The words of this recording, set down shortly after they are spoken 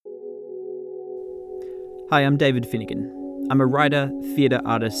Hi, I'm David Finnegan. I'm a writer, theatre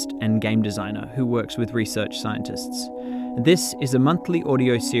artist, and game designer who works with research scientists. This is a monthly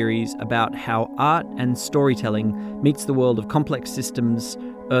audio series about how art and storytelling meets the world of complex systems,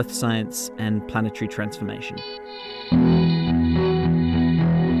 earth science, and planetary transformation.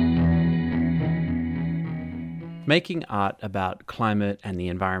 Making art about climate and the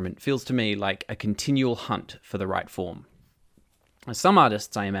environment feels to me like a continual hunt for the right form. Some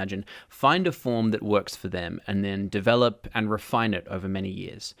artists, I imagine, find a form that works for them and then develop and refine it over many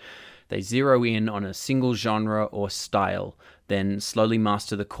years. They zero in on a single genre or style, then slowly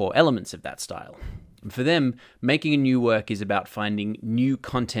master the core elements of that style. And for them, making a new work is about finding new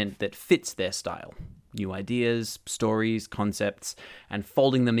content that fits their style, new ideas, stories, concepts, and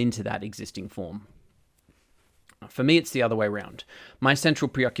folding them into that existing form. For me, it's the other way around. My central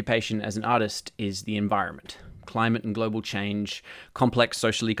preoccupation as an artist is the environment. Climate and global change, complex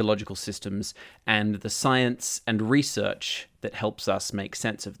social ecological systems, and the science and research that helps us make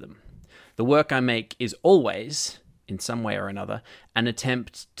sense of them. The work I make is always, in some way or another, an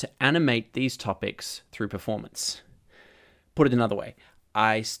attempt to animate these topics through performance. Put it another way,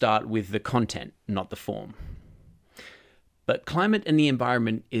 I start with the content, not the form. But climate and the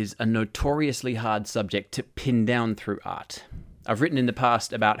environment is a notoriously hard subject to pin down through art. I've written in the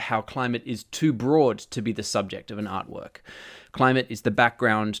past about how climate is too broad to be the subject of an artwork. Climate is the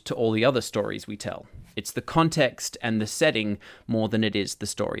background to all the other stories we tell. It's the context and the setting more than it is the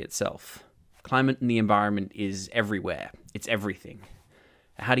story itself. Climate and the environment is everywhere. It's everything.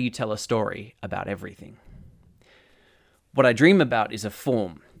 How do you tell a story about everything? What I dream about is a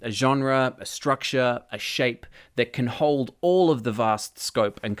form, a genre, a structure, a shape that can hold all of the vast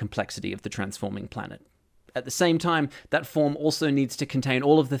scope and complexity of the transforming planet. At the same time, that form also needs to contain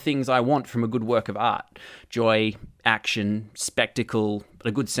all of the things I want from a good work of art: joy, action, spectacle,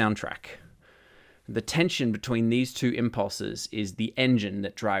 a good soundtrack. The tension between these two impulses is the engine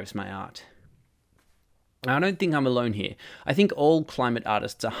that drives my art. Now, I don't think I'm alone here. I think all climate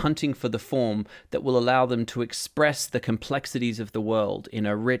artists are hunting for the form that will allow them to express the complexities of the world in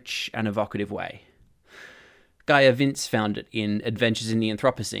a rich and evocative way. Gaia Vince found it in Adventures in the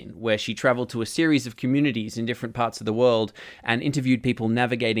Anthropocene, where she traveled to a series of communities in different parts of the world and interviewed people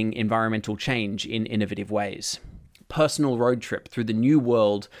navigating environmental change in innovative ways. Personal road trip through the new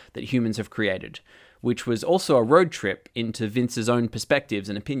world that humans have created, which was also a road trip into Vince's own perspectives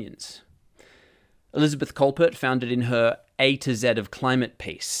and opinions. Elizabeth Kolpert found it in her A to Z of Climate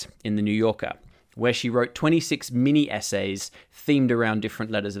piece in The New Yorker, where she wrote 26 mini-essays themed around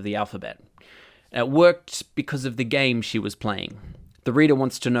different letters of the alphabet. It worked because of the game she was playing. The reader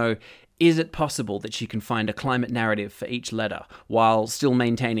wants to know, is it possible that she can find a climate narrative for each letter while still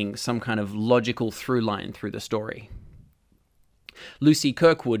maintaining some kind of logical through line through the story? Lucy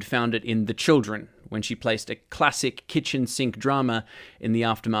Kirkwood found it in The Children, when she placed a classic kitchen sink drama in the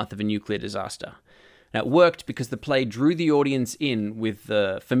aftermath of a nuclear disaster. It worked because the play drew the audience in with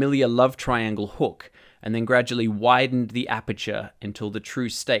the familiar love triangle hook, and then gradually widened the aperture until the true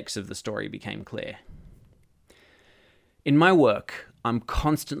stakes of the story became clear. In my work, I'm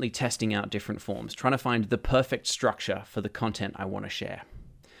constantly testing out different forms, trying to find the perfect structure for the content I want to share.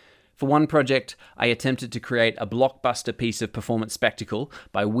 For one project, I attempted to create a blockbuster piece of performance spectacle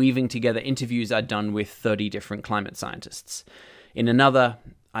by weaving together interviews I'd done with 30 different climate scientists. In another,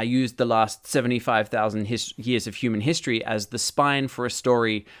 I used the last 75,000 years of human history as the spine for a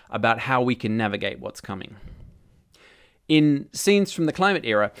story about how we can navigate what's coming. In Scenes from the Climate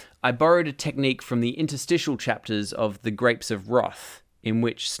Era, I borrowed a technique from the interstitial chapters of The Grapes of Wrath, in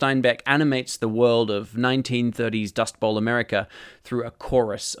which Steinbeck animates the world of 1930s Dust Bowl America through a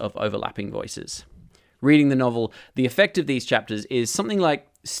chorus of overlapping voices. Reading the novel, the effect of these chapters is something like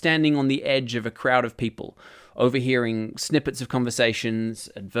standing on the edge of a crowd of people, overhearing snippets of conversations,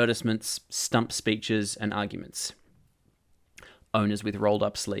 advertisements, stump speeches, and arguments. Owners with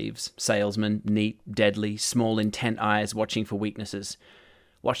rolled-up sleeves, salesmen, neat, deadly, small, intent eyes watching for weaknesses.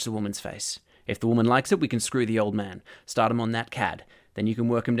 Watch the woman's face. If the woman likes it, we can screw the old man. Start him on that cad. Then you can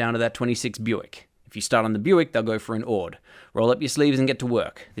work him down to that 26 Buick. If you start on the Buick, they'll go for an Ord. Roll up your sleeves and get to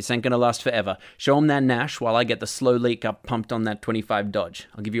work. This ain't gonna last forever. Show them that Nash while I get the slow leak up pumped on that 25 Dodge.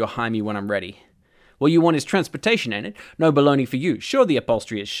 I'll give you a Jaime when I'm ready. What you want is transportation, ain't it? No baloney for you. Sure, the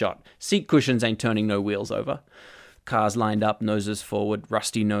upholstery is shot. Seat cushions ain't turning no wheels over. Cars lined up, noses forward,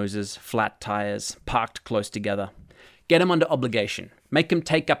 rusty noses, flat tires, parked close together. Get them under obligation. Make them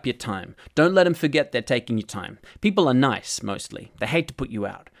take up your time. Don't let them forget they're taking your time. People are nice, mostly. They hate to put you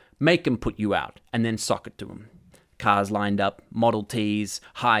out. Make them put you out, and then sock it to them. Cars lined up, Model Ts,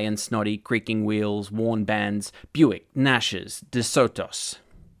 high and snotty, creaking wheels, worn bands, Buick, Nashes, DeSotos.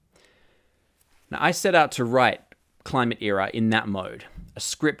 Now, I set out to write Climate Era in that mode, a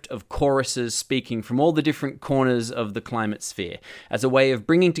script of choruses speaking from all the different corners of the climate sphere, as a way of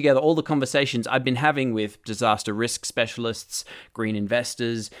bringing together all the conversations I've been having with disaster risk specialists, green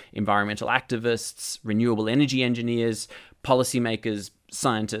investors, environmental activists, renewable energy engineers, policymakers,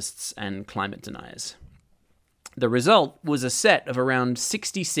 scientists, and climate deniers. The result was a set of around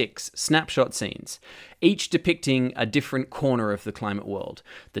 66 snapshot scenes, each depicting a different corner of the climate world,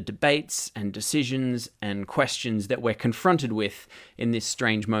 the debates and decisions and questions that we're confronted with in this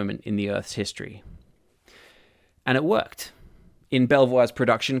strange moment in the Earth's history. And it worked. In Belvoir's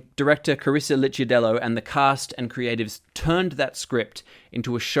production, director Carissa Licciardello and the cast and creatives turned that script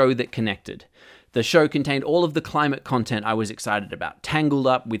into a show that connected. The show contained all of the climate content I was excited about, tangled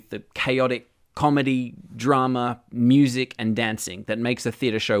up with the chaotic comedy, drama, music, and dancing that makes a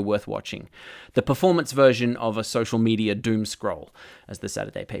theatre show worth watching. The performance version of a social media doom scroll, as the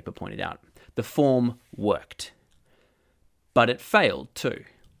Saturday paper pointed out. The form worked. But it failed too.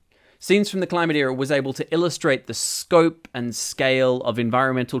 Scenes from the Climate Era was able to illustrate the scope and scale of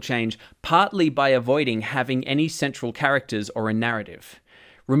environmental change, partly by avoiding having any central characters or a narrative.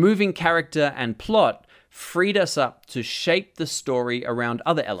 Removing character and plot freed us up to shape the story around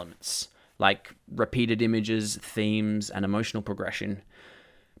other elements, like repeated images, themes, and emotional progression.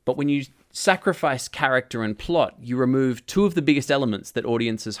 But when you sacrifice character and plot, you remove two of the biggest elements that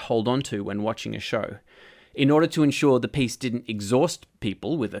audiences hold onto when watching a show. In order to ensure the piece didn't exhaust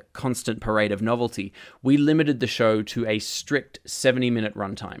people with a constant parade of novelty, we limited the show to a strict 70-minute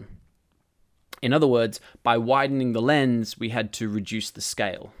runtime. In other words, by widening the lens, we had to reduce the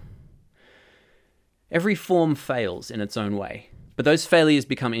scale. Every form fails in its own way, but those failures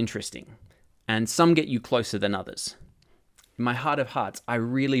become interesting. And some get you closer than others. In my heart of hearts, I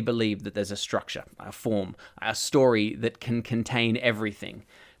really believe that there's a structure, a form, a story that can contain everything,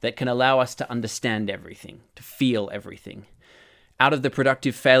 that can allow us to understand everything, to feel everything. Out of the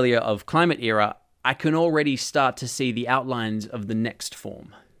productive failure of Climate Era, I can already start to see the outlines of the next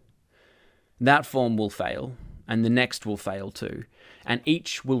form. That form will fail, and the next will fail too, and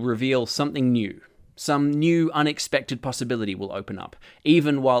each will reveal something new. Some new unexpected possibility will open up,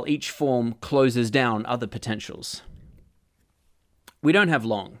 even while each form closes down other potentials. We don't have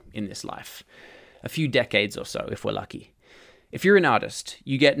long in this life. A few decades or so, if we're lucky. If you're an artist,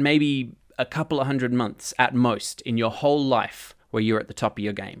 you get maybe a couple of 100 months at most in your whole life where you're at the top of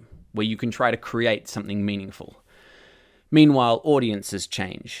your game, where you can try to create something meaningful. Meanwhile, audiences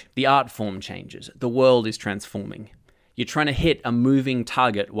change, the art form changes, the world is transforming. You're trying to hit a moving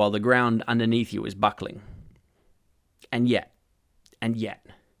target while the ground underneath you is buckling. And yet,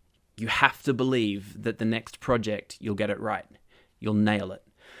 you have to believe that the next project, you'll get it right. You'll nail it.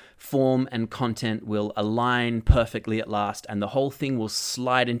 Form and content will align perfectly at last, and the whole thing will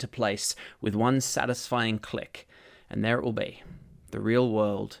slide into place with one satisfying click. And there it will be. The real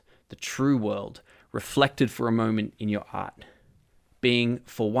world, the true world, reflected for a moment in your art. Being,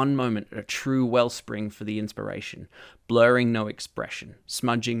 for one moment, a true wellspring for the inspiration, blurring no expression,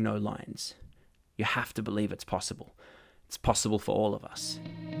 smudging no lines. You have to believe it's possible. It's possible for all of us.